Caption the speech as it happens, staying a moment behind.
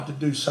to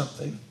do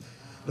something.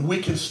 And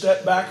we can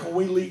step back when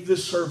we leave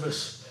this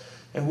service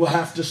and we'll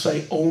have to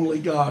say, only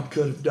God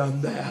could have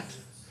done that.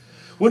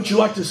 Wouldn't you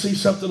like to see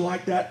something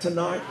like that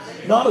tonight?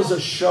 Not as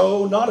a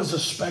show, not as a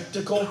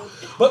spectacle,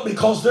 but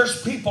because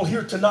there's people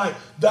here tonight,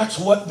 that's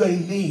what they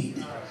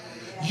need.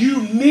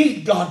 You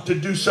need God to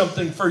do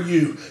something for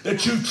you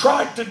that you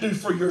tried to do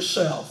for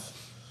yourself.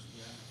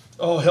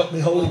 Oh, help me,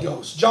 Holy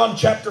Ghost. John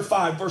chapter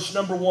 5, verse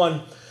number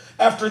 1.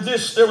 After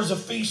this, there was a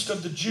feast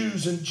of the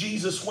Jews, and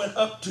Jesus went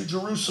up to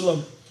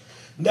Jerusalem.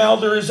 Now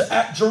there is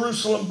at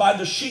Jerusalem by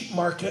the sheep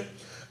market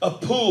a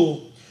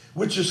pool,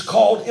 which is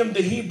called in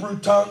the Hebrew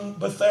tongue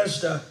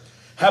Bethesda,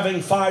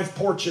 having 5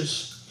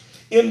 porches.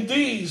 In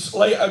these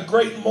lay a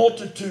great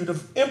multitude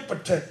of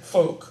impotent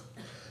folk,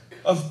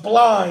 of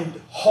blind,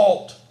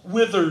 halt,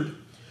 withered,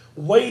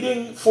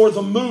 waiting for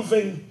the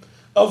moving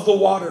of the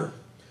water.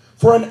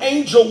 For an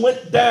angel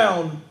went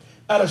down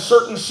at a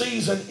certain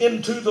season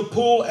into the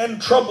pool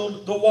and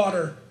troubled the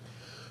water.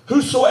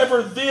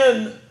 Whosoever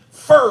then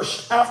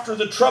first, after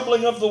the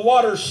troubling of the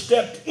water,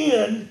 stepped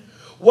in,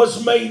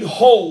 was made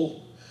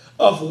whole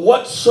of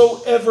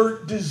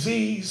whatsoever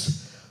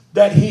disease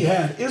that he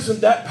had.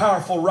 Isn't that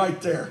powerful right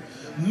there?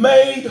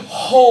 Made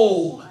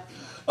whole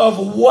of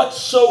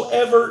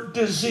whatsoever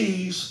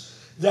disease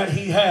that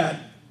he had.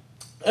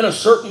 And a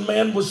certain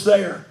man was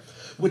there,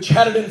 which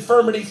had an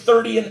infirmity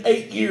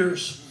 38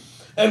 years.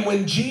 And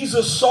when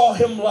Jesus saw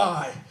him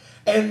lie,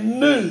 and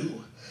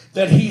knew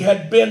that he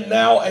had been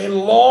now a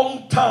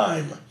long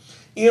time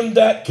in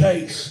that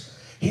case,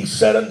 he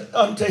said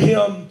unto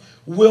him,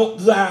 Wilt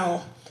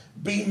thou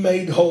be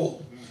made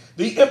whole?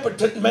 The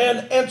impotent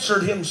man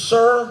answered him,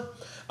 Sir,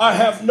 I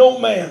have no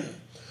man,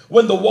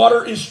 when the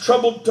water is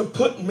troubled, to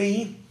put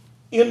me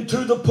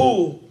into the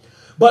pool.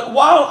 But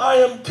while I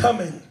am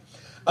coming,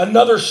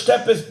 another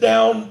steppeth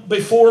down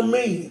before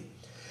me.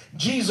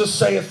 Jesus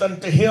saith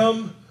unto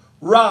him,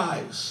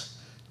 Rise,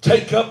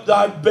 take up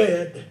thy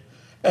bed,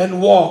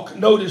 and walk.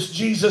 Notice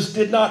Jesus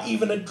did not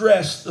even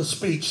address the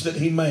speech that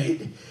he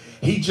made.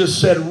 He just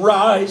said,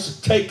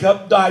 Rise, take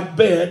up thy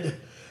bed,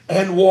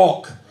 and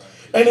walk.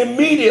 And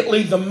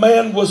immediately the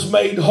man was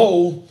made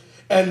whole,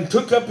 and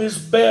took up his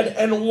bed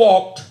and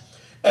walked.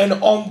 And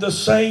on the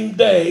same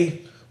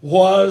day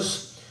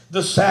was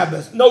the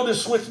Sabbath.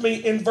 Notice with me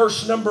in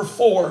verse number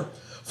 4.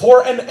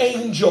 For an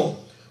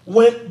angel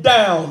went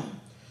down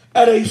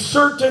at a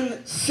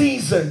certain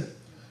season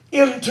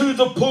into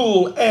the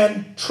pool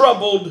and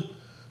troubled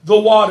the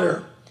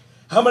water.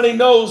 How many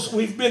knows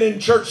we've been in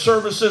church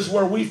services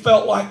where we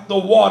felt like the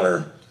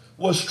water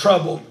was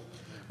troubled?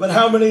 But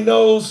how many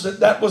knows that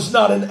that was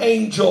not an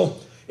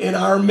angel in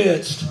our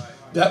midst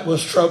that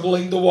was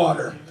troubling the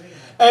water?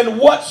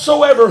 And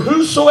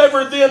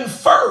whosoever then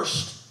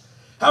first.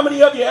 How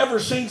many of you ever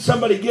seen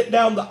somebody get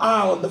down the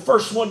aisle and the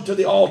first one to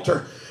the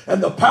altar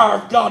and the power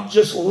of God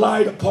just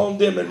light upon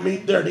them and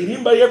meet their need?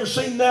 Anybody ever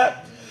seen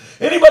that?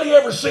 Anybody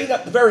ever seen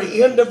at the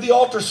very end of the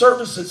altar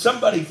service that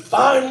somebody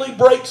finally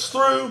breaks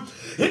through?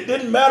 It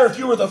didn't matter if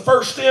you were the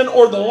first in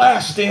or the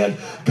last in.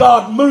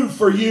 God moved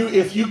for you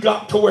if you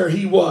got to where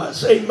he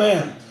was.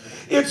 Amen.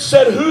 It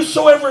said,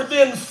 Whosoever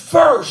then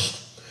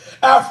first,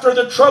 after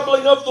the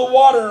troubling of the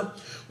water,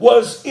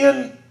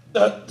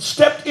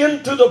 stepped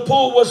into the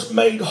pool, was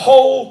made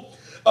whole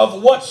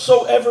of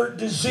whatsoever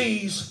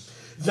disease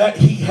that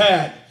he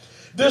had.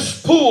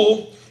 This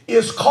pool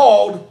is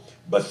called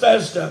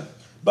Bethesda.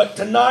 But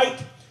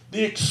tonight,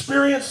 the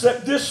experience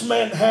that this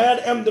man had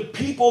and the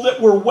people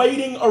that were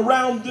waiting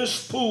around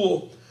this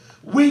pool,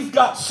 we've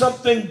got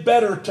something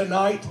better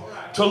tonight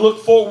to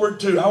look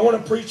forward to. I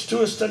want to preach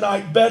to us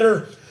tonight,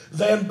 better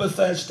than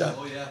Bethesda.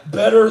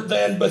 Better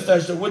than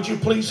Bethesda. Would you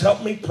please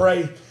help me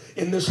pray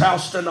in this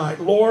house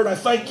tonight? Lord, I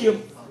thank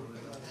you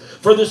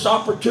for this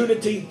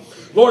opportunity.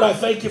 Lord, I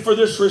thank you for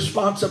this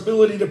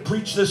responsibility to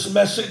preach this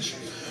message.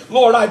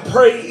 Lord, I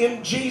pray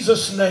in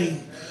Jesus'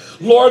 name,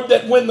 Lord,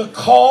 that when the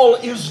call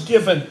is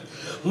given,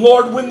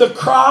 Lord, when the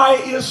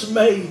cry is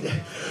made,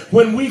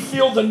 when we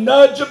feel the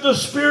nudge of the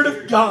Spirit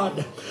of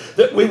God,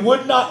 that we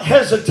would not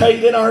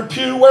hesitate in our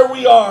pew where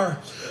we are,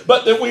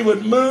 but that we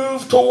would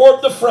move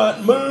toward the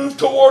front, move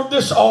toward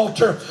this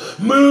altar,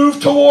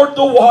 move toward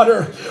the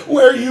water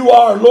where you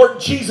are. Lord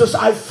Jesus,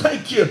 I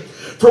thank you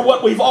for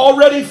what we've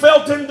already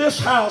felt in this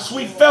house.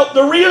 We felt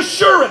the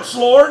reassurance,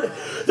 Lord,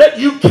 that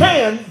you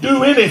can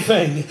do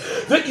anything,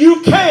 that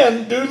you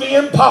can do the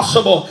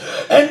impossible.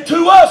 And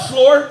to us,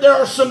 Lord, there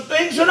are some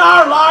things in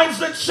our lives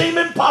that seem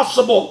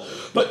impossible,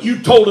 but you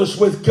told us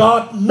with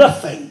God,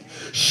 nothing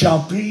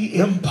shall be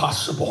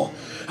impossible.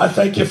 I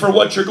thank you for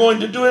what you're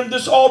going to do in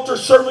this altar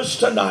service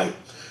tonight.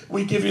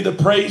 We give you the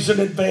praise in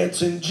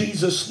advance in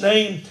Jesus'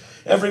 name.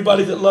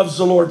 Everybody that loves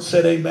the Lord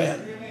said amen.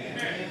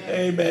 Amen.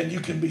 Amen. You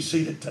can be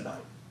seated tonight.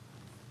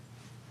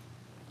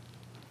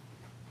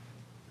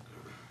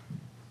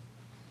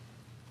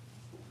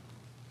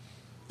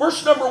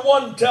 Verse number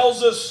 1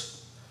 tells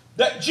us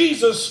that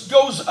Jesus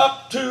goes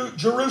up to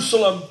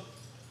Jerusalem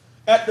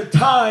at the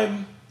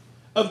time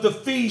of the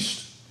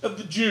feast of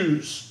the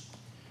Jews.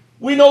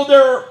 We know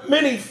there are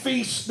many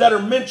feasts that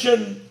are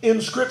mentioned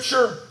in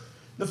Scripture.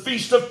 the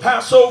Feast of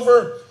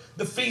Passover,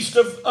 the Feast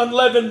of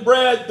Unleavened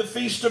Bread, the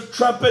Feast of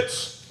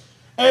Trumpets.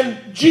 And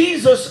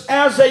Jesus,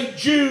 as a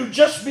Jew,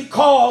 just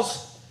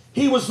because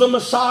he was the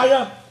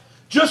Messiah,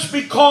 just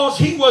because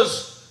he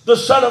was the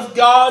Son of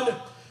God,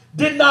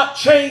 did not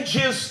change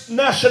his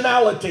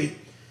nationality.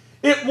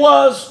 It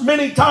was,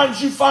 many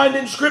times you find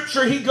in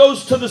Scripture, he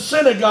goes to the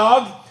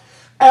synagogue,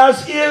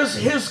 as is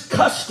his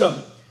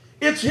custom.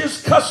 It's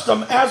his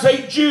custom as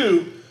a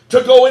Jew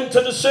to go into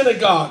the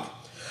synagogue.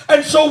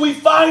 And so we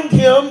find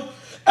him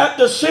at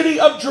the city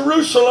of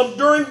Jerusalem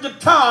during the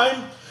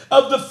time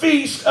of the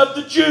feast of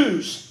the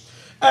Jews.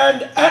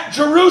 And at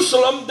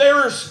Jerusalem,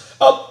 there's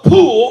a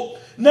pool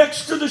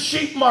next to the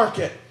sheep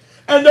market.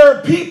 And there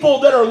are people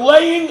that are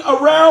laying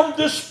around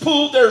this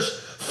pool. There's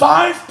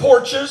 5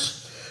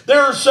 porches.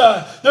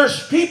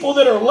 There's people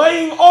that are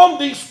laying on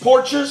these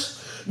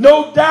porches.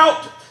 No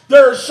doubt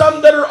there are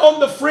some that are on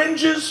the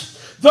fringes.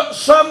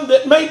 Some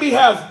that maybe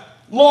have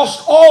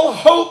lost all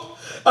hope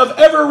of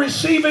ever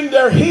receiving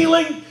their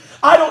healing.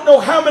 I don't know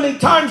how many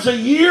times a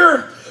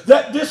year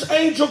that this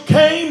angel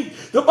came.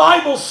 The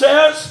Bible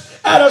says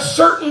at a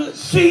certain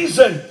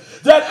season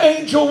that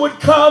angel would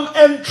come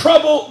and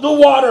trouble the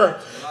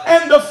water.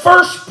 And the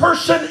first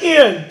person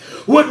in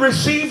would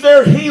receive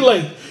their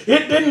healing.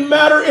 It didn't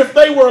matter if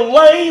they were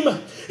lame.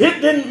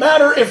 It didn't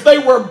matter if they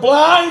were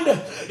blind.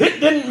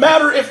 It didn't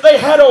matter if they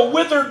had a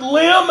withered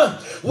limb.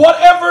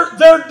 Whatever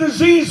their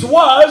disease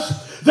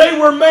was, they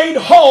were made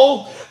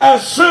whole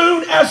as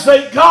soon as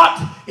they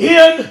got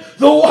in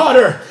the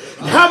water.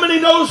 And how many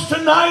knows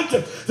tonight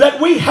that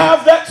we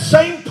have that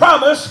same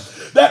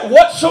promise, that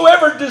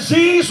whatsoever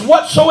disease,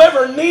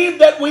 whatsoever need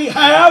that we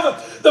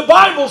have, the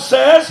Bible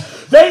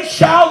says, they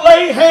shall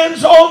lay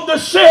hands on the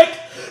sick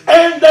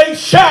and they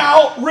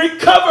shall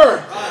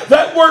recover.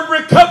 That word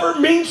recover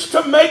means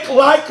to make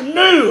like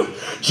new.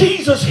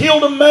 Jesus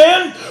healed a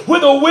man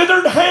with a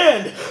withered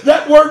hand.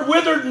 That word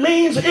withered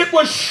means it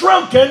was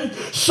shrunken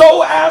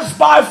so as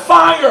by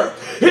fire.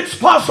 It's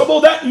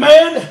possible that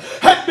man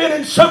had been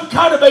in some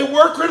kind of a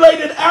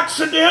work-related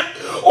accident,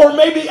 or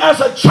maybe as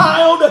a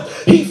child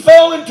he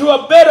fell into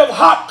a bed of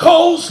hot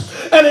coals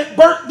and it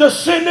burnt the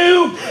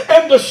sinew,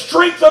 and the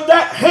strength of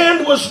that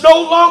hand was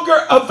no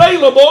longer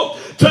available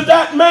to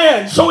that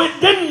man. So it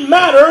didn't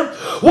matter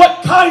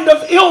what kind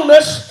of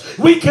illness.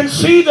 We can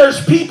see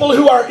there's people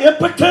who are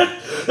impotent.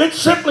 It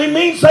simply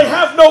means they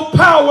have no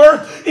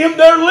power in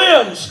their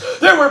limbs.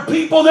 There were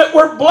people that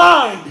were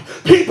blind,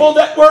 people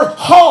that were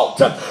halt,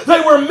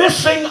 they were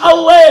missing a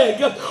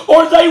leg,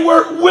 or they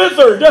were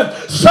withered.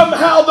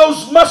 Somehow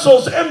those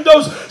muscles and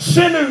those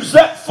sinews,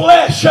 that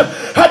flesh,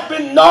 had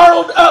been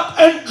gnarled up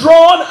and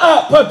drawn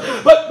up,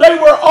 but they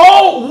were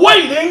all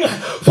waiting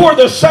for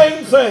the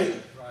same thing.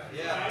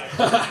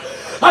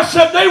 I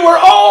said they were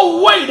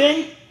all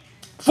waiting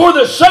for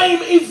the same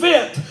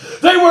event.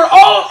 They were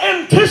all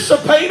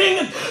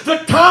anticipating the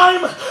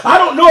time. I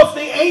don't know if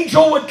the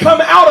angel would come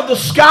out of the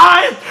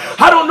sky.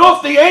 I don't know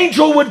if the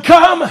angel would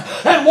come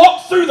and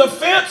walk through the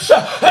fence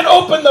and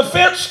open the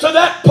fence to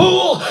that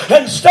pool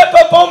and step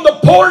up on the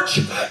porch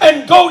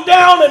and go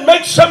down and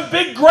make some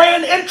big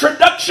grand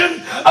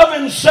introduction of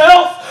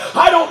himself.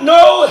 I don't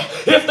know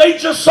if they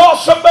just saw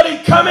somebody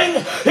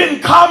coming in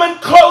common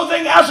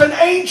clothing as an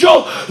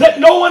angel that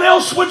no one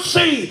else would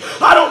see.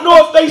 I don't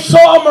know if they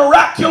saw a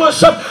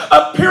miraculous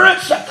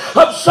appearance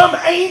of some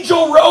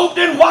angel robed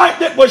in white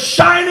that was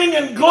shining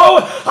and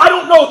glowing. I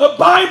don't know. The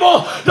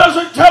Bible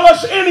doesn't tell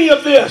us any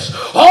of this.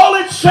 All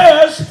it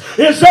says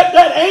is that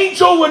that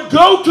angel would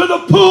go to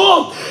the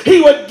pool.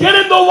 He would get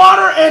in the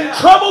water and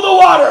trouble the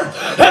water.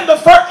 And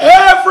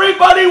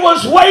everybody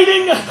was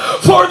waiting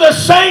for the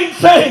same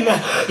thing.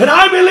 And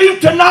I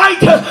believe tonight,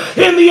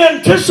 in the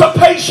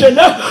anticipation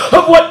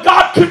of what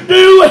God could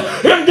do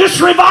in this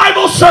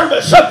revival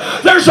service,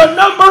 there's a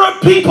number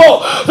of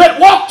people that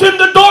walked in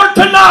the door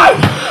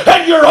tonight,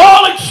 and you're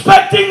all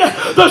expecting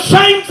the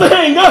same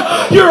thing.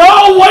 You're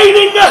all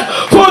waiting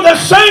for the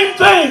same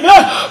thing.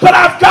 But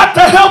I've got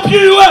to help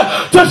you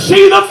to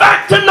see the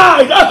fact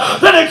tonight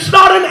that it's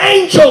not an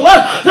angel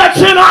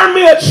that's in our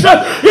midst.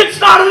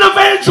 It's not an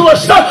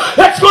evangelist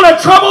that's going to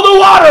trouble the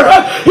water.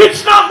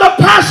 It's not the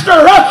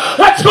pastor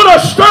that's going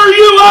to stir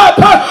you up.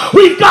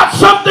 We've got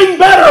something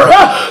better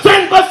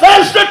than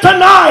Bethesda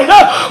tonight.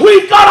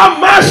 We've got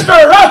a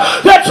master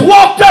that's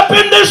walked up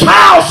in this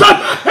house,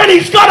 and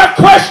he's got a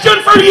question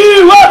for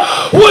you.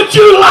 Would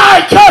you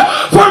like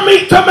for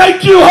me to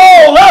make you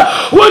whole?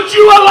 Would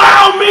you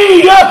allow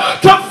me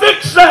to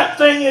fix that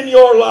thing in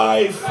your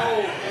life?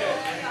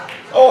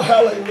 Oh,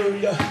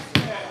 hallelujah.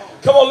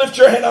 Come on, lift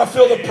your hand. I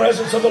feel the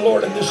presence of the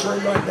Lord in this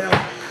room right now.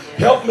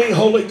 Help me,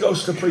 Holy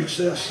Ghost, to preach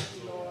this.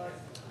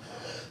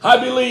 I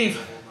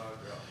believe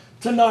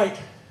tonight,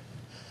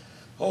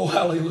 oh,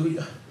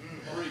 hallelujah.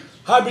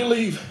 I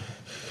believe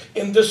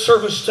in this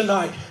service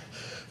tonight,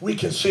 we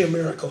can see a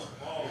miracle.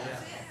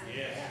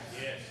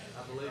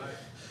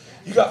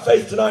 You got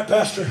faith tonight,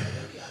 Pastor?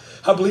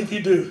 I believe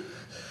you do.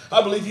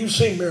 I believe you've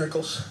seen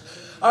miracles.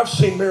 I've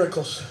seen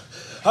miracles.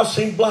 I've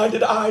seen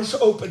blinded eyes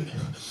open.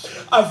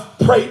 I've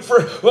prayed for,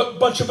 a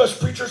bunch of us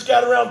preachers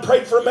gathered around,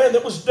 prayed for a man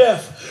that was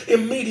deaf.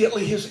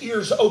 Immediately his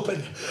ears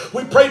opened.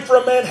 We prayed for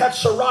a man had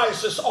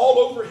psoriasis all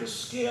over his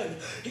skin.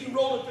 He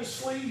rolled up his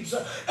sleeves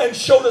and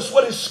showed us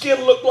what his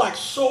skin looked like.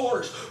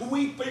 Sores,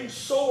 weeping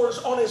sores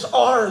on his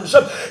arms.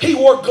 He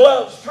wore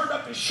gloves, turned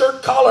up his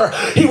shirt collar.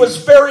 He was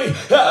very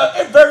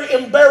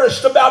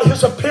embarrassed about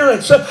his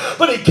appearance,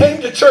 but he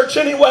came to church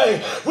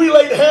anyway. We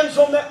laid hands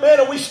on that man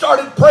and we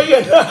started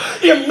praying.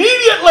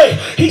 Immediately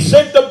he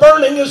said the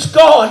burning is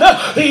gone.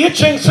 The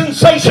itching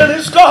sensation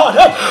is gone.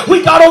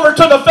 We got over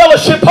to the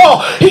fellowship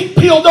hall. He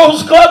peeled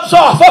those gloves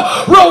off,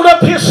 rolled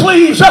up his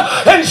sleeves,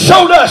 and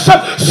showed us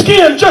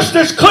skin just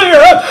as clear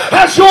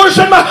as yours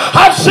and mine.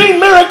 I've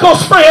seen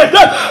miracles, friend,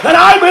 and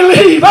I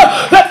believe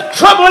that the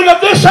troubling of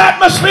this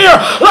atmosphere,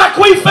 like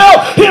we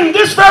felt in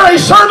this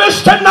very service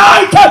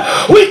tonight,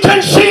 we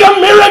can see a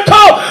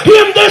miracle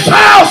in this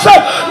house.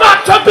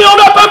 Not to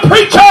build up a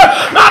preacher,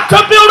 not to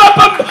build up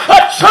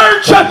a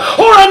church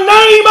or a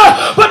name,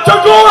 but to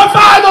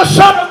glorify the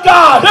Son of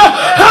God.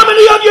 How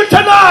many of you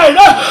tonight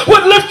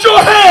would lift your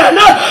hand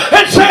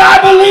and say, I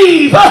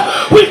believe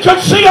we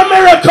could see a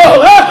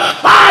miracle.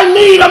 I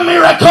need a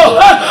miracle.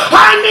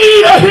 I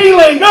need a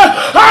healing.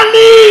 I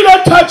need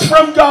a touch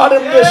from God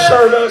in this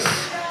service.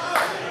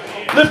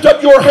 Lift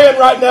up your hand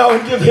right now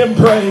and give him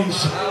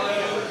praise.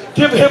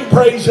 Give him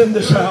praise in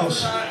this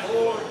house.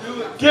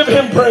 Give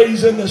him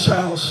praise in this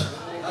house.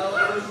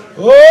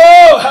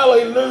 Oh,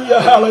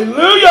 hallelujah,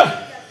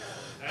 hallelujah.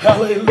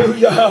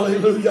 Hallelujah,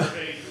 hallelujah.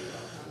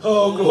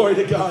 Oh, glory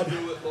to God.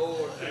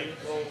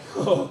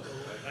 Oh.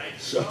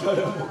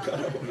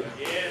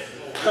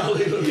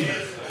 Hallelujah.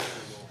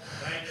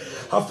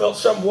 I felt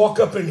something walk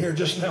up in here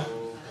just now.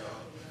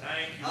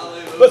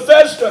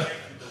 Bethesda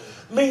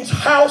means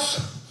house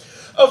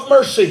of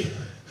mercy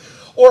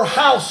or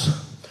house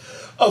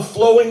of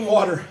flowing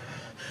water.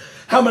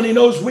 How many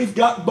knows we've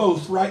got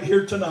both right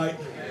here tonight?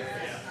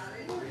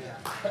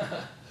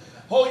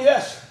 Oh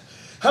yes.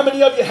 How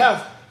many of you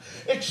have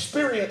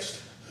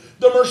experienced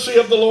the mercy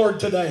of the Lord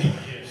today?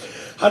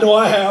 I know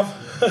I have.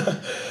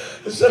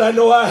 I said, I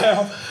know I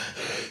have.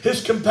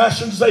 His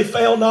compassions, they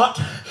fail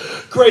not.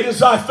 Great is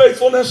thy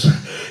faithfulness.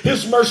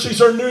 His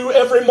mercies are new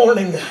every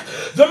morning.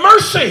 The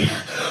mercy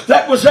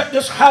that was at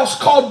this house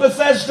called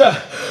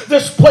Bethesda,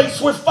 this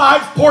place with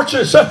 5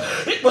 porches,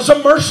 it was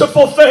a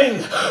merciful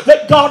thing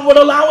that God would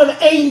allow an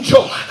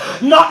angel,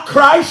 not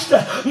Christ,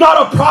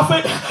 not a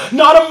prophet,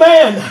 not a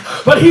man,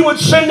 but he would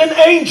send an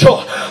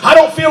angel. I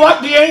don't feel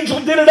like the angel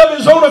did it of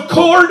his own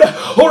accord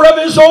or of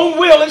his own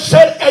will. It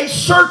said a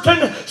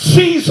certain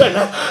season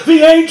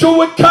the angel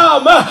would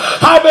come.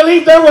 I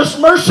believe there was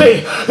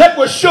mercy that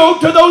was showed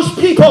to those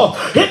people.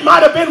 It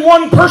might have been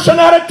one person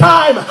at a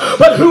time,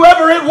 but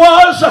whoever it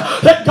was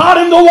that got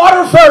in the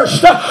water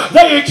first,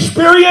 they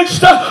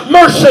experienced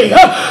mercy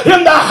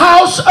in the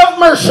house of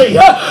mercy.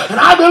 And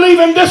I believe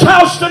in this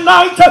house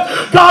tonight,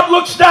 God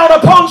looks down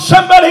upon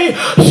somebody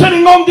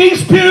sitting on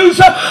these pews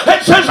and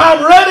says,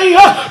 I'm ready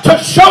to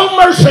show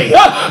mercy.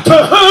 To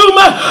whom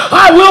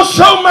I will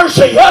show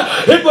mercy.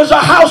 It was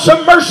a house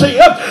of mercy.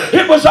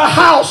 It was a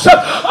house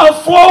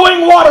of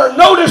flowing water.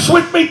 Notice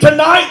with me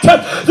tonight,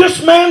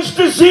 this man's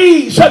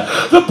disease.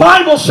 The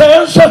Bible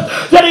says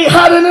that he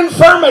had an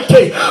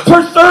infirmity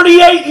for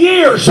 38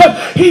 years.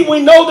 We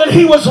know that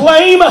he was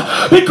lame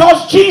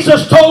because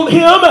Jesus told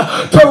him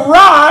to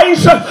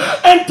rise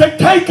and to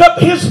take up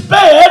his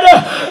bed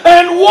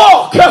and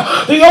walk.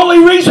 The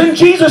only reason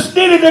Jesus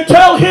needed to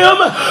tell him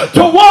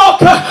to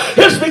walk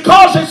is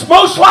because it's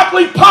most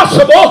likely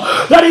possible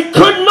that he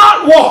could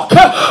not walk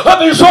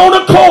of his own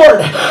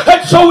accord.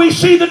 And so we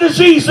see the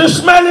disease.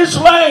 This man is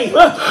lame.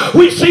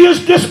 We see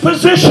his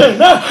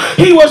disposition.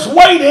 He was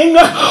waiting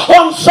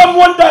on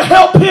someone to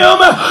help him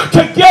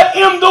to get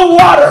in the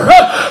water.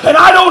 And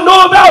I don't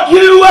know about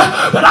you,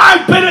 but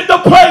I've been at the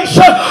place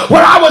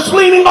where I was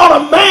leaning on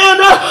a man,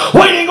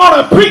 waiting on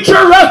a preacher,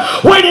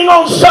 waiting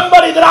on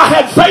somebody that I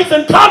had faith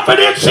and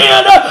confidence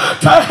in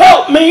to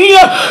help me,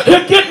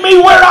 to get me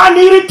where I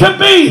needed to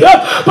be.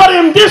 But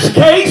in this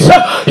case,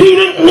 he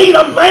didn't need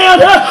a man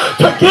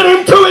to get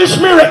him to his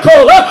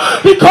miracle,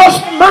 because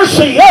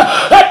mercy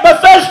at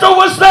Bethesda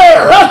was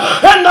there,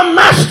 and the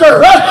Master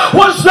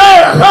was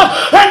there,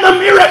 and the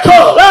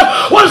miracle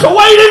was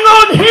waiting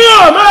on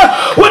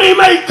him when he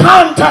made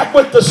contact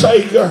with the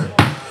Savior.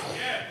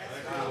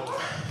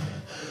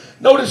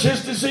 Notice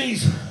his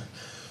disease.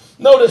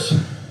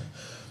 Notice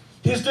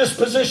his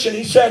disposition.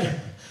 He said,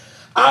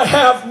 I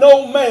have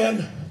no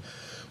man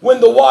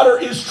when the water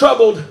is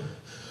troubled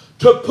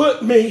to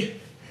put me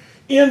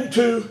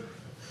into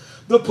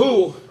the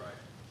pool.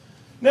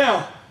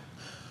 Now,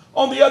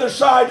 on the other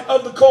side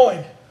of the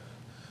coin,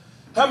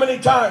 how many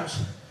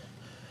times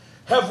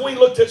have we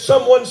looked at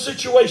someone's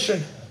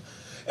situation,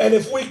 and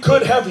if we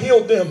could have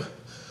healed them,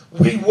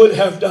 we would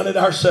have done it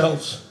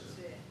ourselves?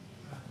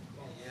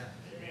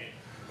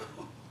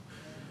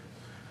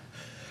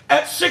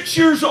 At 6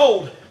 years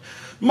old,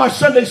 my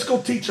Sunday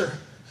school teacher,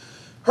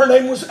 her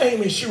name was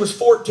Amy. She was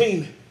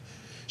 14.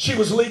 She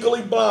was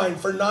legally blind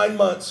for 9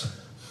 months.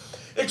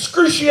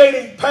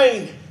 Excruciating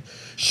pain.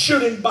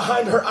 shooting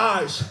behind her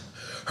eyes.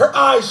 Her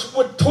eyes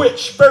would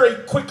twitch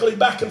very quickly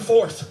back and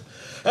forth.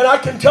 And I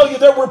can tell you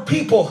there were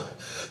people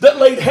that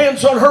laid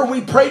hands on her.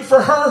 We prayed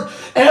for her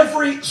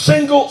every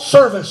single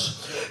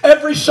service,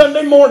 every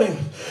Sunday morning,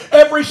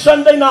 every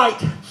Sunday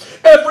night,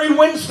 every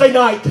Wednesday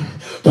night.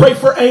 Pray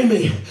for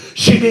Amy.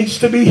 She needs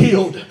to be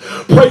healed.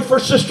 Pray for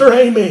Sister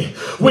Amy.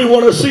 We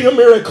want to see a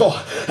miracle.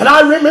 And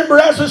I remember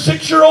as a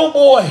 6-year-old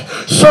boy,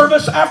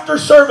 service after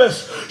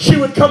service, she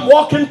would come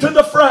walking to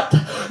the front.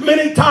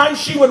 Many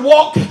times she would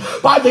walk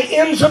by the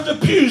ends of the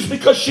pews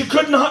because she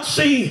could not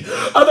see.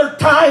 Other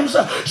times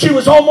she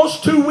was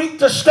almost too weak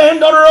to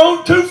stand on her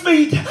own 2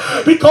 feet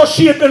because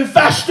she had been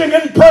fasting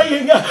and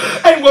praying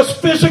and was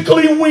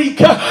physically weak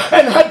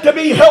and had to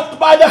be helped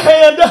by the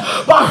hand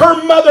by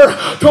her mother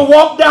to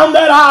walk down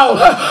that aisle.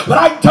 But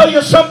I tell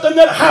you something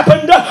that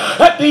happened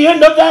at the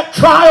end of that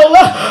trial,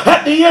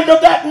 at the end of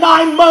that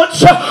 9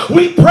 months.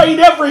 We prayed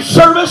every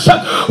service.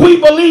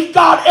 We believed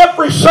God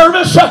every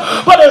service.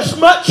 But as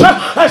much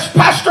as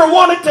Pastor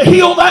wanted to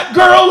heal that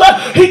girl,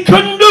 he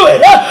couldn't do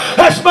it.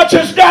 As much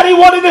as Daddy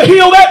wanted to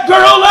heal that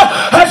girl,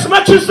 as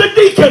much as the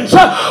deacons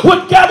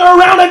would gather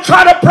around and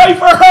try to pray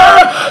for her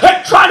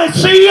and try to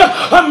see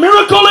a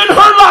miracle in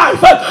her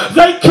life,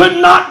 they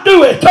could not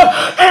do it.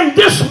 And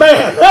this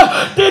man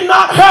did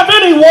not have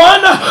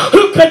anyone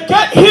who could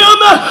get him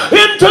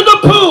into the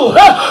pool,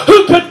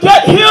 who could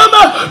get him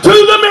to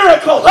the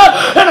miracle.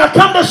 And I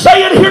come to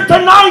say it here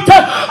tonight,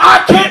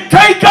 I can't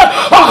take a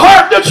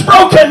heart that's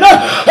broken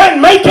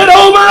and make it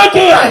over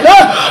again.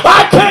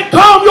 I can't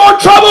calm your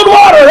troubled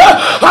water.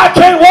 I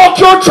can't walk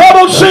your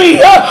troubled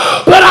sea.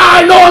 But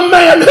I know a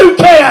man who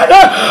can.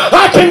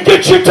 I can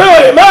get you to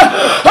him.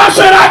 I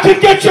said I can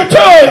get you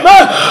to him.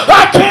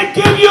 I can't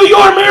give you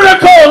your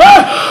miracle,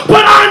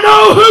 but I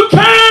know who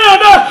can.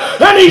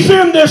 And he's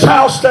in this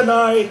house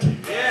tonight.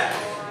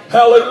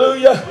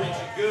 Hallelujah.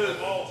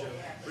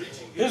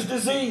 His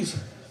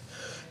disease,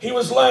 he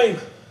was lame.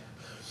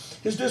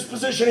 His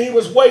disposition, he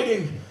was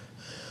waiting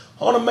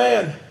on a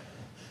man.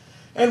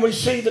 And we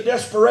see the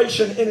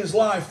desperation in his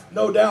life,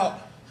 no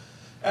doubt,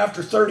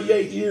 after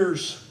 38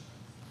 years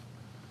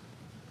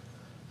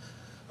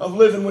of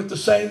living with the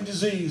same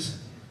disease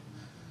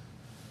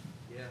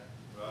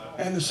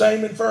and the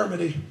same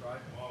infirmity.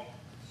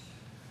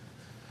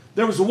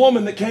 There was a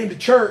woman that came to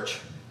church.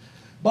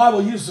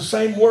 Bible used the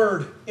same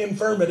word,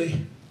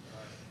 infirmity.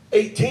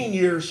 18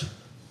 years.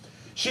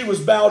 She was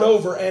bowed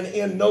over and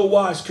in no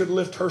wise could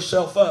lift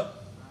herself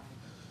up.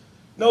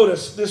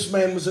 Notice this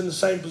man was in the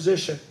same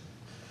position.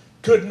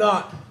 Could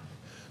not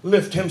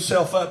lift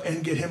himself up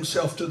and get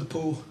himself to the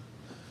pool.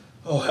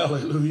 Oh,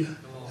 hallelujah.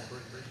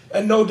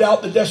 And no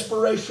doubt the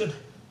desperation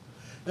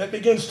that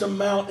begins to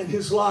mount in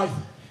his life.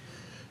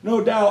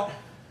 No doubt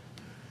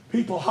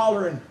people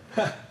hollering.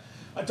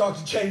 I talked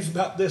to James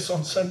about this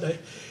on Sunday.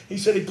 He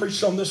said he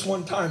preached on this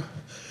one time.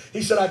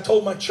 He said, I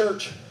told my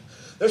church,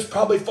 there's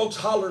probably folks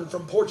hollering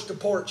from porch to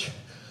porch.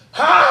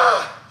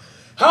 How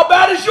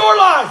bad is your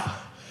life?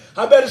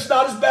 I bet it's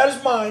not as bad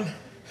as mine.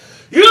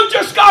 You've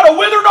just got a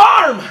withered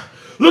arm.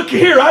 Look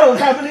here, I don't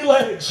have any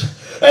legs.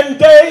 And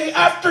day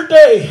after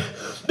day,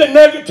 the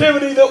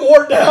negativity that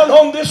wore down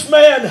on this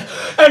man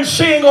and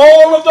seeing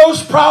all of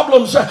those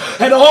problems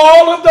and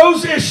all of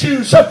those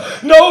issues,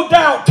 no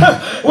doubt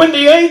when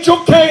the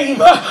angel came,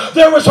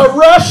 there was a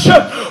rush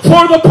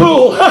for the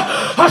pool.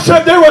 I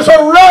said there was a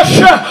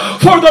rush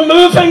for the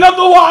moving of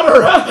the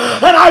water.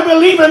 And I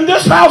believe in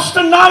this house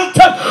tonight,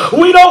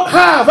 we don't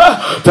have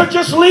to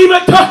just leave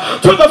it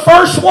to the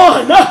first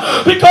one,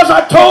 because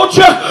I told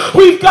you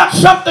we've got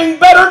something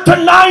better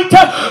tonight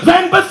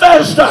than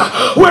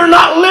Bethesda. We're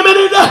not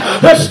limited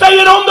to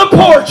staying on the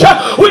porch.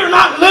 We're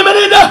not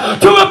limited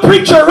to a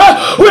preacher.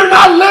 We're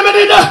not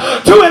limited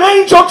to an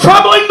angel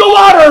troubling the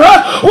water.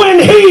 When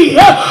he,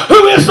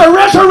 who is the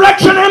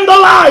resurrection and the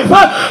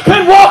life,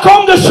 can walk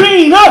on the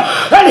scene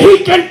and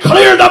he can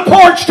clear the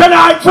porch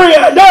tonight,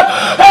 friend,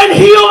 and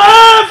heal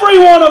every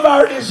one of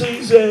our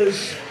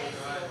diseases.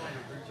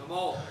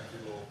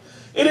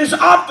 It is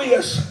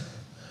obvious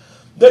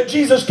that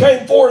Jesus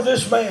came for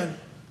this man.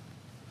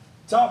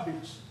 It's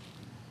obvious.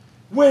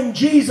 When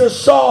Jesus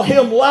saw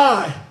him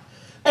lie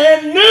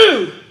and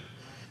knew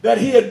that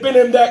he had been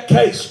in that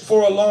case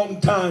for a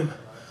long time,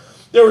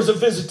 there was a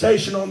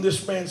visitation on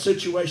this man's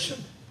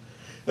situation.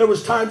 There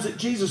was times that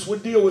Jesus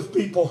would deal with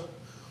people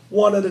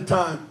one at a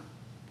time.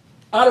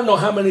 I don't know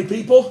how many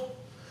people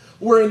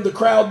were in the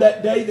crowd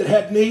that day that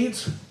had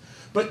needs,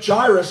 but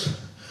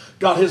Jairus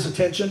got his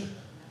attention.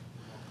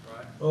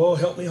 Oh,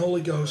 help me,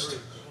 Holy Ghost.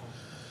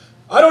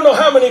 I don't know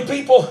how many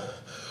people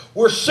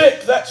were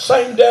sick that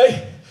same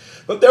day,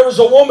 but there was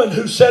a woman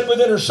who said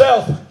within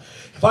herself,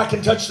 if I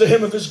can touch the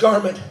hem of his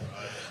garment.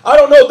 I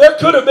don't know, there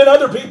could have been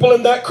other people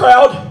in that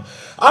crowd.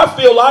 I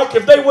feel like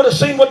if they would have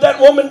seen what that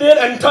woman did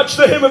and touched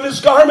the hem of his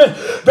garment,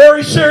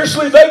 very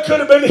seriously, they could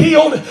have been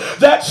healed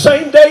that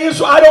same day.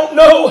 I don't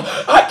know.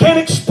 I can't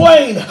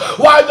explain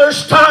why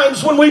there's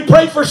times when we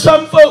pray for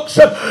some folks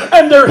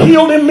and they're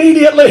healed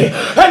immediately.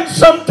 And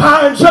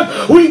sometimes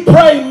we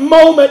pray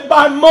moment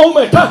by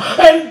moment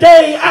and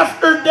day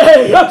after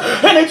day.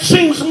 And it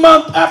seems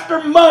month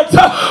after month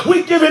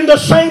we give him the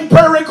same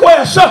prayer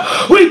requests.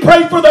 We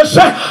pray for the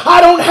same. I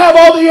don't have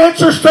all the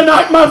answers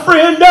tonight, my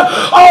friend.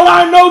 All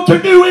I know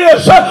to do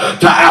is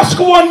to ask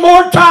one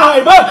more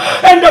time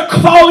and to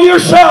call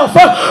yourself.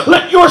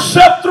 Let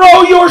yourself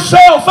throw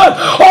yourself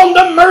on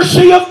the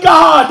mercy of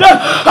God.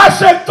 I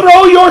said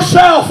throw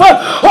yourself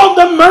on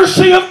the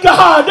mercy of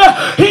God.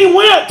 He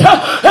went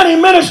and he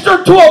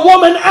ministered to a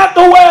woman at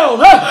the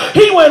well.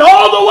 He went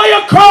all the way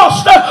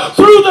across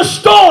through the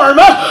storm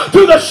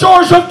to the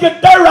shores of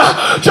Bethesda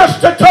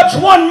just to touch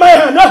one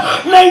man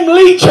named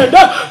Legion.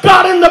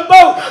 Got in the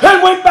boat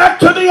and went back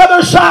to the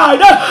other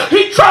side.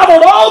 He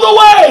traveled all the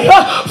way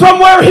from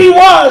where he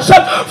was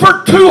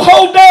for 2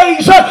 whole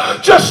days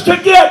just to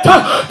get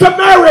to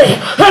Mary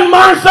and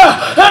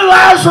Martha and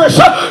Lazarus,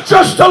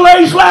 just to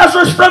raise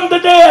Lazarus from the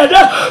dead.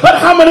 But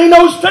how many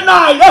knows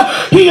tonight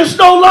he is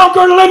no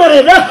longer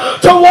limited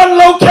to one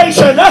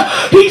location.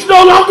 He's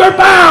no longer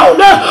bound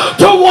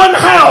to one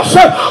house.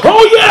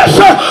 Oh yes,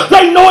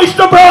 they noised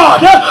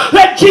abroad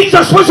that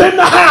Jesus was in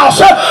the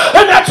house,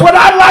 and that's what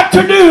I'd like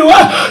to do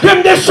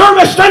in this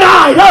service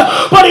tonight.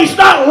 But he's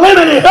not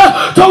limited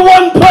to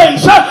one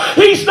place.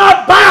 He's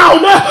not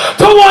bound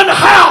to one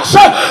house.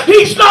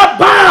 He's not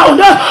bound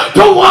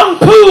to one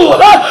pool.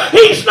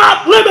 He's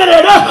not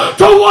limited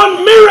to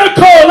one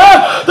miracle.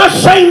 The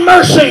same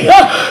mercy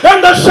and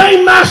the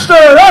same master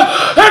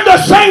and the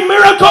same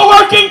miracle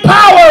working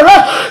power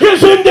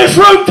is in this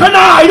room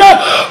tonight.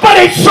 But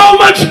it's so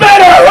much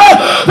better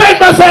than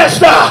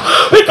Bethesda,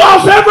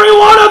 because every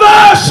one of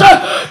us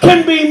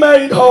can be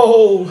made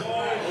whole.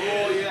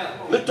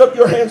 Lift up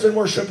your hands and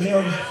worship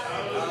him.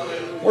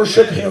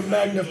 Worship him,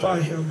 magnify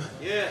him.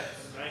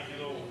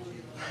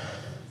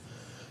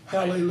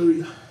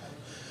 Hallelujah.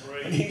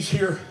 And he's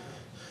here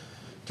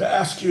to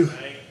ask you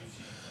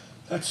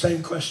that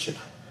same question.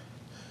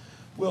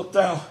 Wilt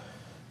thou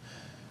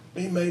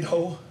be made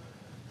whole?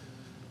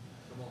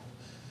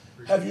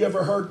 Have you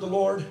ever heard the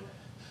Lord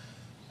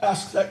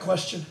ask that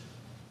question?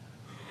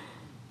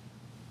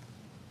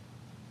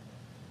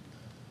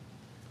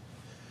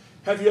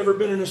 Have you ever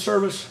been in a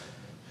service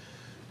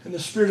and the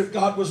Spirit of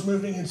God was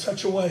moving in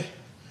such a way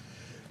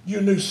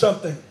you knew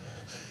something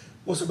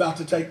was about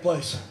to take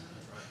place?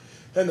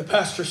 And the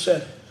pastor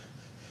said,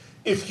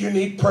 if you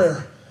need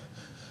prayer,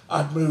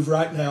 I'd move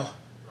right now.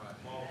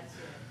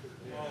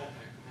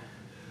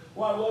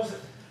 Why was it?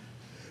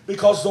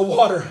 Because the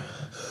water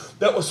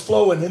that was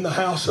flowing in the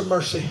house of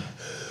mercy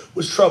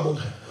was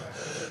troubled.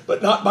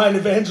 But not by an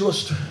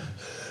evangelist,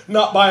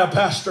 not by a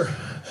pastor,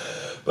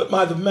 but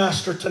by the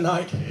master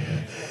tonight.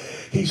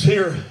 He's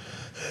here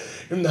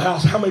in the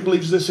house. How many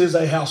believes this is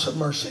a house of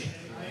mercy?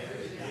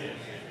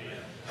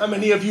 How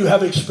many of you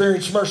have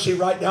experienced mercy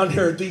right down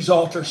here at these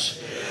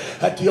altars?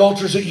 At the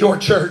altars of your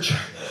church?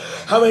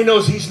 How many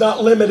knows he's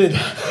not limited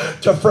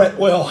to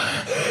Fretwell?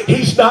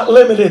 He's not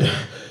limited.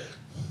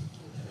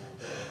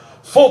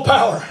 Full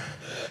power.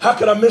 How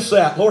could I miss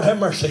that? Lord have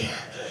mercy.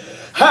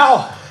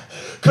 How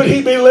could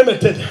he be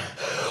limited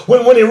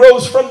when he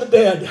rose from the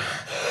dead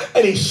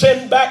and he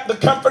sent back the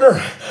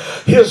Comforter,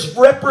 his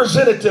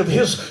representative,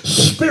 his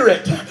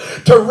Spirit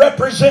to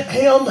represent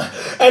him,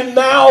 and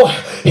now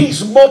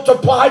he's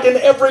multiplied in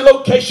every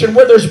location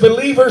where there's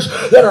believers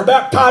that are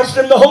baptized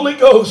in the Holy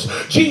Ghost.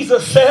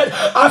 Jesus said,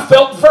 I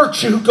felt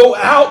virtue go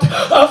out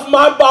of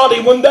my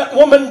body when that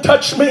woman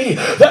touched me.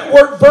 That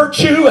word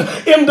virtue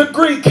in the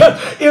Greek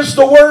is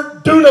the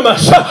word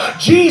dunamis.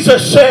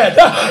 Jesus said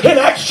in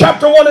Acts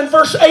chapter 1 and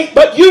verse 8,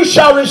 but you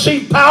shall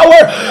receive power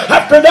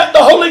after that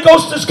the Holy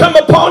Ghost has come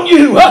upon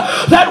you.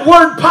 That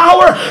word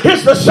power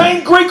is the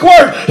same Greek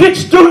word.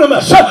 It's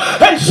dunamis.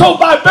 And so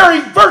by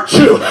very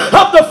virtue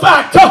of the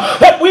fact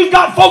that we've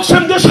got folks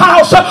in this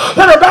house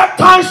that are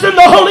baptized in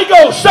the Holy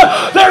Ghost,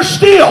 there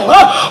still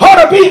ought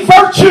to be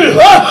virtue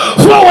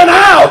flowing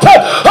out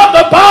of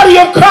the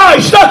body of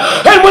Christ.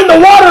 And when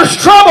the water's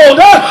troubled,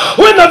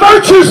 when the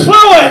virtue's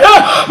flowing,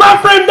 my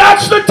friend,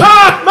 that's the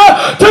time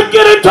to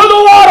get into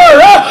the water,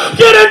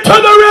 get into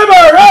the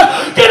river,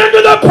 get into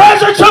the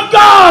presence of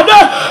God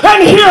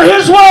and hear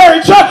his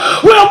words.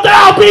 Wilt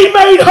thou be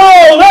made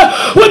whole?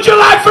 Would you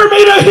like for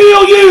me to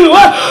heal you?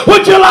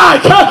 Would you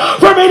like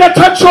for me to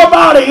touch your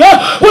body?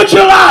 Would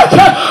you like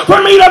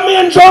for me to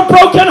mend your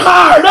broken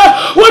heart?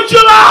 Would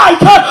you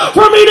like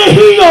for me to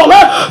heal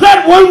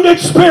that wounded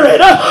spirit?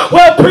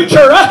 Well,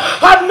 preacher,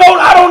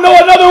 I don't know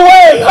another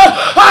way.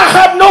 I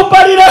have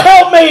nobody to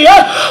help me.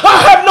 I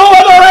have no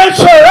other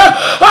answer.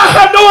 I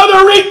have no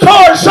other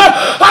recourse.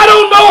 I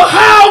don't know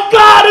how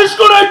God is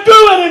going to do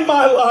it in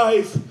my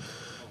life.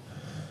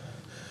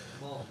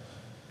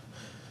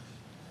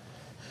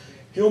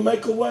 He'll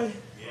make a way.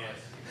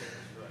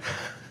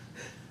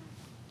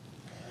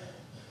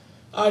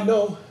 I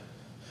know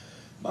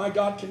My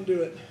God can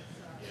do it.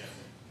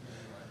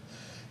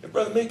 If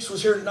Brother Meeks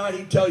was here tonight,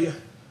 he'd tell you,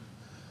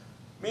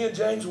 me and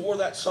James wore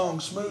that song,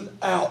 Smooth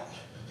Out,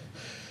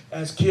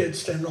 as kids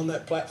standing on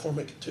that platform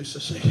at Catoosa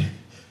singing.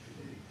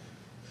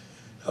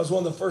 That was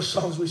one of the first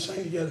songs we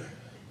sang together.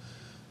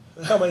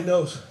 And how many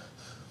knows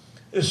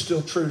it's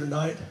still true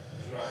tonight?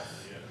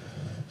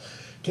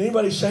 Can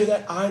anybody say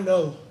that? I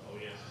know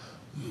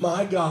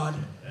my God.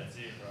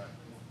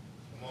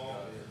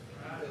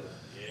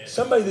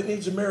 Somebody that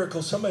needs a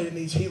miracle, somebody that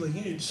needs healing,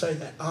 you need to say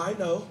that. I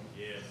know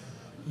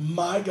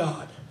my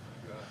God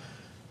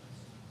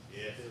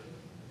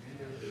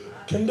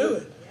can do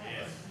it.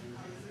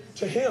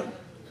 To him.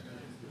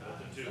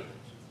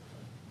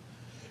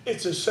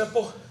 It's as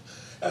simple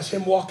as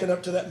him walking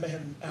up to that man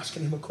and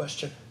asking him a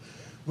question.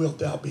 Wilt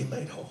thou be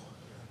made whole?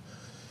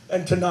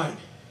 And tonight,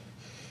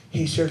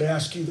 he's here to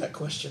ask you that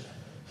question.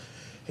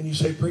 And you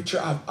say,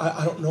 preacher,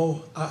 I don't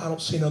know. I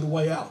don't see another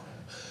way out.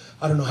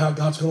 I don't know how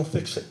God's going to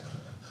fix it.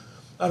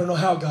 I don't know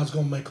how God's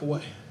going to make a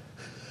way.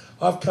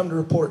 I've come to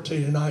report to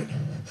you tonight,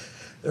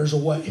 there's a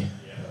way.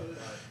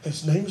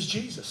 His name is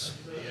Jesus.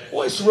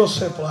 Well, it's real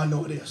simple. I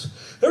know it is.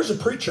 There's a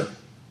preacher,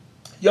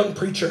 young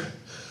preacher,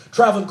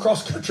 traveling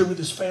cross country with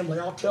his family.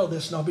 I'll tell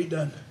this and I'll be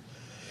done.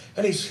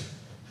 And he's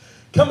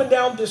coming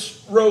down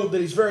this road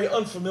that he's very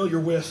unfamiliar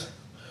with.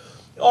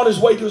 On his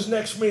way to his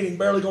next meeting,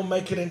 barely going to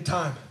make it in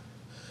time.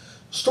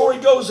 The story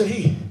goes that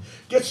he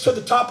gets to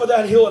the top of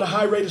that hill at a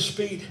high rate of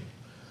speed.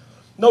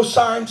 No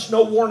signs,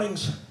 no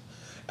warnings.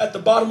 At the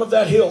bottom of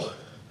that hill,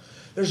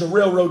 there's a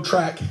railroad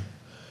track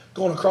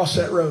going across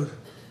that road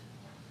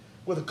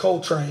with a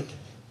coal train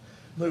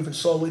moving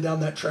slowly down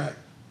that track.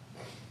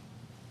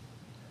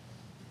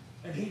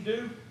 And he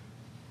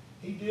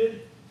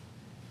did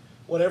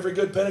what every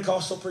good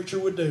Pentecostal preacher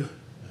would do.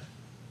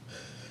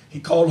 He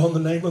called on the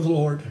name of the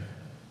Lord.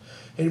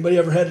 Anybody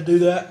ever had to do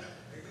that?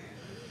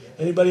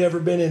 Anybody ever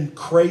been in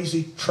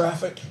crazy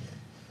traffic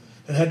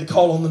and had to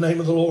call on the name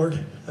of the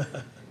Lord?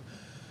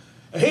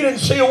 And he didn't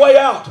see a way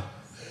out.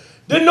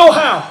 Didn't know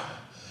how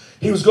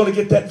he was going to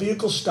get that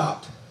vehicle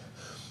stopped.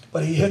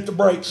 But he hit the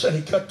brakes and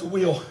he cut the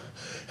wheel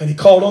and he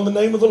called on the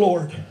name of the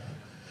Lord.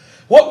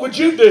 What would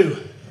you do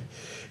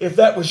if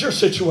that was your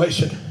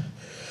situation?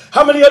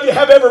 How many of you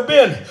have ever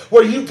been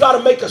where you've got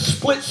to make a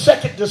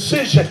split-second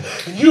decision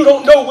and you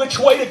don't know which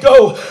way to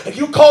go, and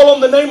you call on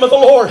the name of the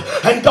Lord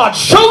and God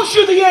shows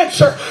you the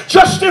answer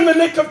just in the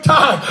nick of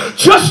time,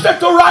 just at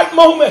the right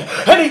moment,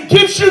 and he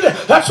gives you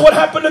that's what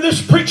happened to this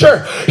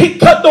preacher. He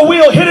cut the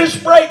wheel, hit his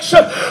brakes.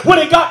 When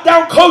he got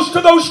down close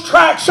to those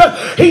tracks,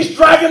 he's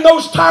dragging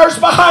those tires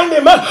behind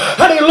him,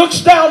 and he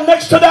looks down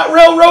next to that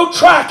railroad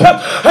track,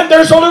 and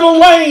there's a little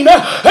lane,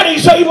 and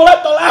he's able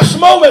at the last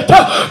moment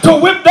to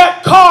whip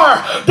that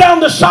car down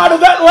the side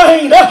of that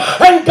lane,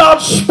 and God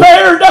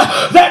spared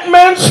that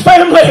man's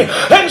family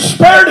and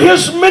spared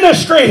his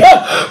ministry.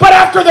 But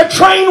after the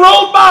train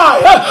rolled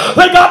by,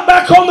 they got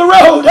back on the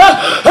road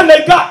and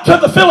they got to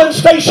the filling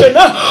station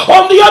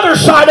on the other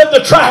side of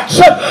the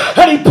tracks,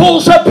 and he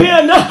pulls up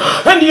in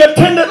and the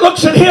attendant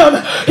looks at him.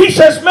 He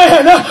says,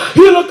 man,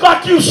 you look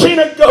like you've seen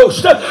a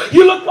ghost.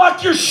 You look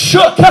like you're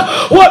shook.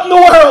 What in the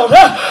world?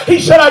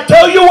 He said, I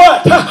tell you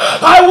what,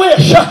 I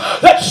wish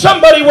that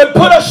somebody would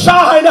put a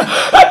sign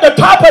at the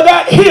top of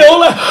that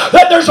hill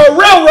that there's a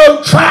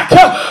railroad track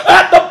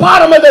at the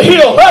bottom of the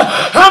hill.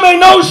 How many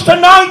knows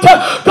tonight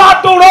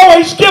God don't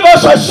always give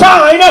us a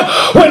sign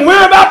when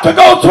we're about to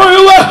go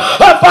through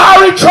a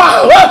fiery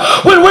trial,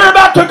 when we're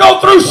about to go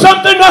through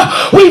something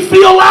we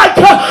feel like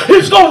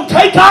is going to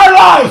take our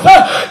life.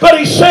 But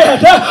he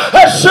said,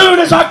 as soon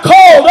as I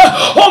called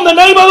on the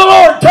name of the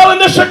Lord, telling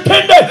this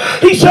attendant,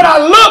 he said, I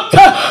looked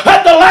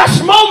at the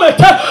last moment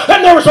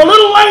and there was a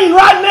little lane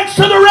right next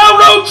to the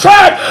railroad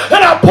track,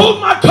 and I pulled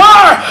my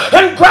car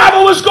and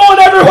gravel was going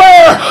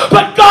everywhere,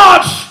 but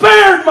God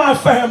spared my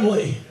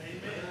family.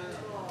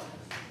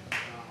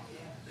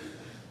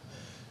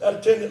 That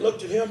attendant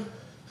looked at him.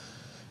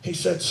 He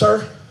said,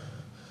 sir,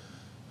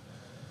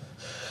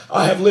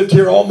 I have lived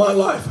here all my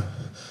life.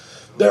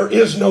 There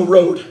is no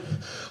road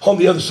on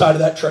the other side of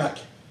that track.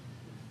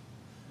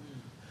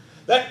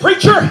 That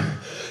preacher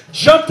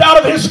jumped out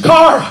of his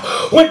car,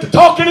 went to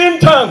talking in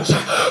tongues,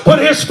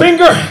 put his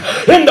finger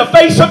in the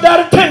face of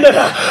that attendant.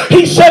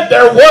 He said,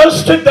 there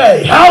was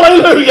today.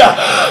 Hallelujah.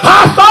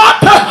 I thought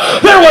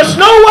there was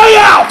no way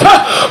out,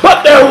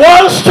 but there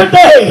was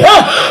today.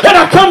 And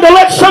I come to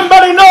let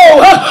somebody know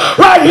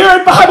right here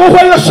at Bible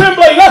Way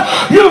Assembly,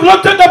 you've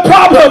looked at the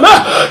problem,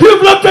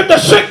 you've looked at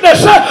the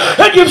sickness,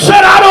 and you've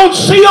said, I don't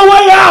see a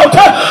way out.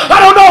 I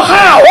don't know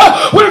how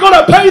we're going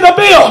to pay the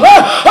bill.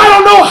 I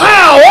don't know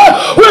how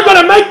we're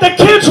going to make the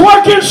kids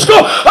work in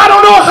school. I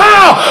don't know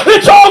how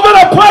it's all going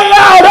to play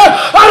out.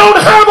 I don't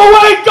have a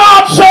way.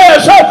 God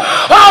says,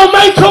 I'll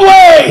make a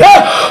way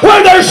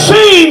where there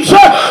seems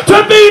to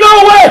be no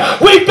way.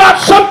 We've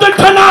got something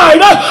tonight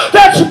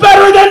that's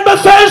better than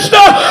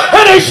Bethesda,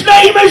 and his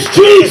name is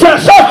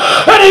Jesus,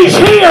 and he's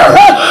here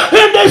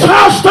in this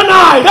house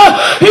tonight.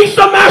 He's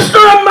the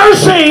master of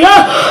mercy,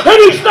 and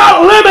he's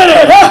not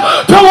limited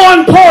to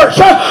one porch.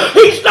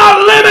 He's not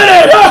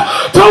limited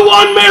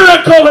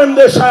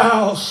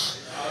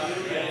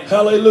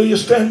Hallelujah.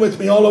 Stand with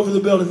me all over the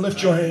building.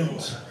 Lift your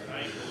hands.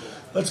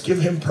 Let's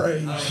give him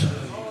praise.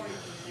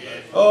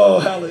 Oh,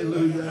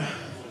 hallelujah.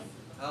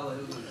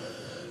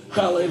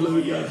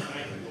 Hallelujah.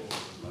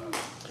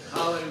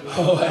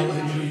 Oh,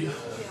 hallelujah.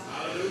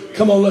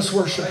 Come on, let's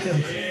worship him.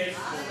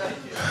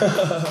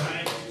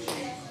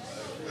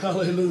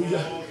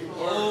 Hallelujah.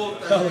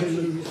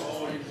 Hallelujah.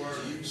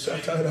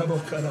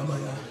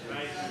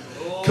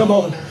 Come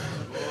on.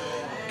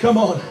 Come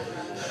on.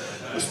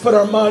 Let's put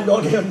our mind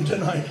on him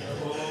tonight.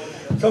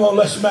 Come on,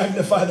 let's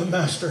magnify the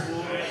Master.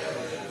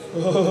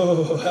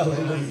 Oh,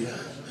 hallelujah.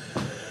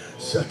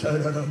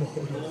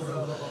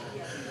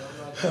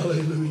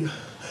 Hallelujah.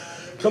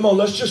 Come on,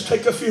 let's just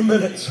take a few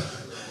minutes.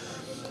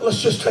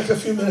 Let's just take a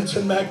few minutes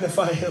and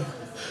magnify him.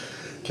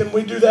 Can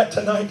we do that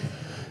tonight?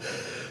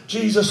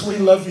 Jesus, we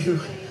love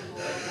you.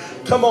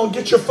 Come on,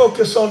 get your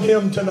focus on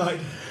him tonight.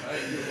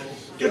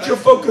 Get your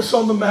focus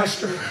on the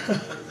Master.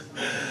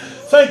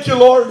 Thank you,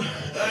 Lord.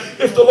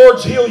 If the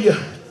Lord's healed you,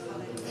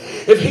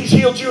 if he's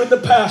healed you in the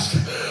past,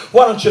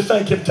 why don't you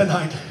thank him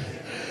tonight?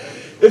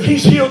 If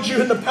he's healed you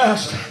in the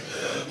past,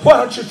 why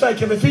don't you thank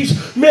him? If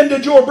he's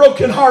mended your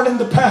broken heart in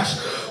the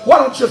past, why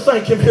don't you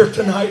thank him here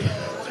tonight?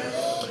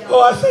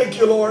 Oh, I thank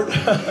you, Lord.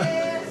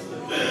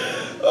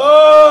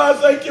 Oh, I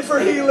thank you for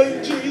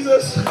healing,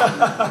 Jesus.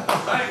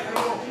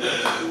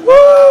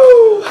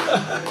 Woo!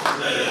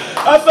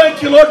 I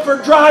thank you, Lord, for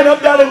drying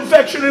up that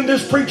infection in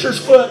this preacher's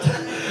foot.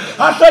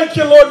 I thank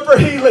you, Lord, for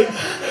healing.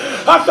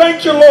 I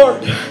thank you,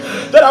 Lord,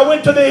 that I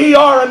went to the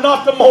ER and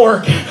not the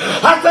morgue.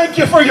 I thank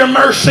you for your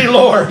mercy,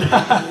 Lord.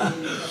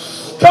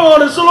 Come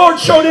on, has the Lord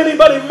showed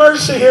anybody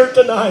mercy here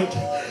tonight?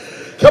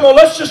 Come on,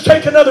 let's just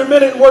take another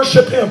minute and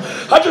worship him.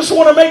 I just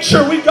want to make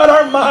sure we've got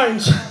our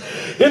minds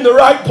in the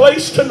right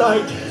place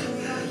tonight.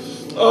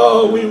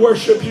 Oh, we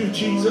worship you,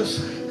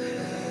 Jesus.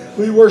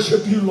 We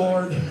worship you,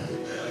 Lord.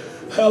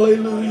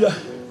 Hallelujah.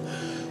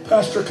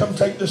 Pastor, come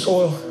take this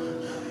oil.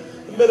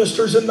 The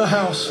minister's in the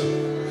house.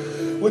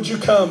 Would you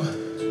come?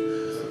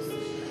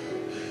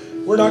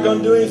 We're not going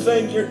to do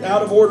anything. You're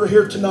out of order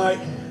here tonight.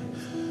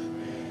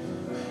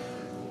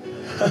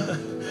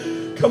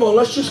 Come on,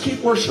 let's just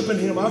keep worshiping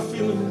him. I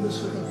feel him in this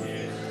house.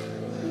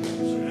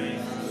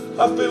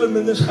 I feel him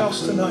in this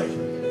house tonight.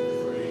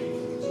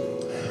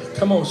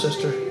 Come on,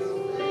 sister.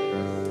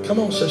 Come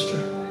on, sister.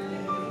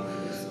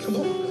 Come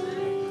on.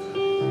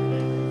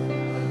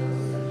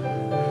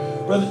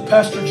 Brother,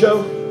 Pastor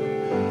Joe,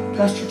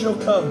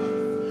 come.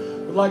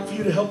 Would like for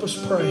you to help us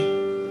pray.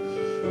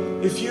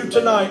 If you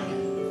tonight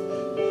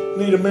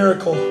need a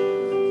miracle,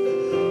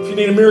 if you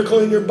need a miracle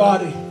in your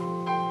body,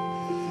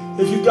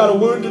 if you've got a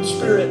wounded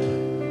spirit,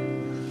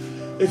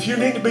 if you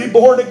need to be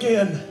born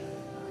again,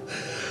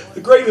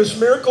 the greatest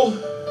miracle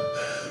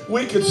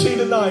we could see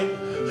tonight,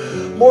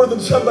 more than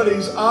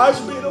somebody's eyes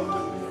being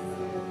open,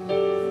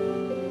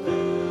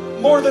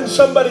 more than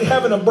somebody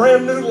having a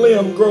brand new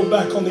limb grow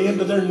back on the end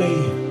of their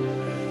knee.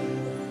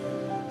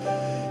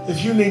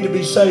 If you need to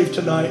be saved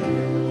tonight,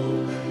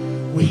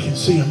 we can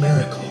see a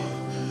miracle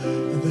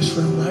in this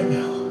room right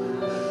now.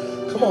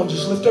 Come on,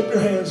 just lift up your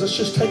hands. Let's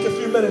just take a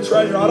few minutes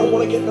right here. I don't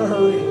want to get in a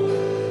hurry.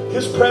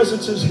 His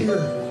presence is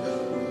here.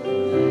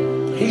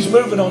 He's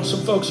moving on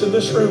some folks in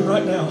this room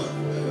right now.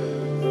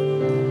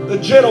 The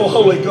gentle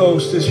Holy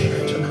Ghost is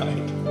here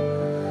tonight.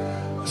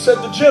 I said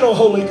the gentle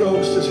Holy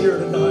Ghost is here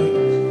tonight.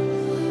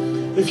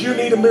 If you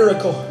need a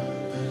miracle,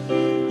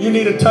 you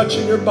need a touch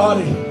in your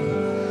body,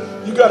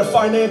 you got a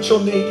financial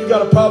need, you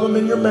got a problem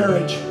in your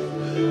marriage,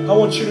 I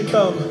want you to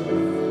come.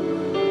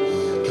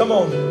 Come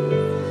on.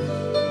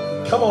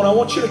 Come on, I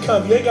want you to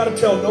come. You ain't got to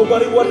tell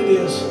nobody what it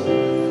is.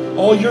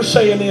 All you're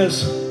saying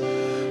is,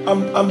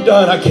 I'm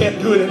done. I can't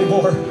do it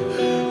anymore.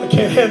 I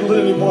can't handle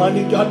it anymore. I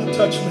need God to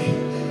touch me.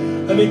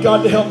 I need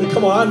God to help me.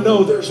 Come on, I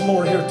know there's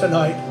more here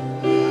tonight.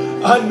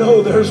 I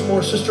know there's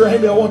more. Sister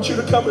Amy, I want you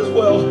to come as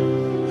well.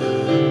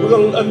 We're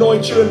going to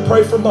anoint you and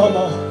pray for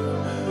Mama.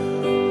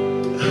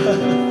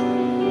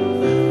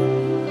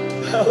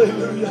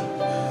 Hallelujah.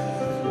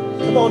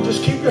 Come on,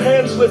 just keep your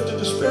hands lifted.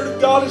 The Spirit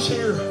of God is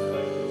here.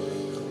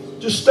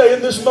 Just stay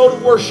in this mode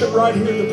of worship right here.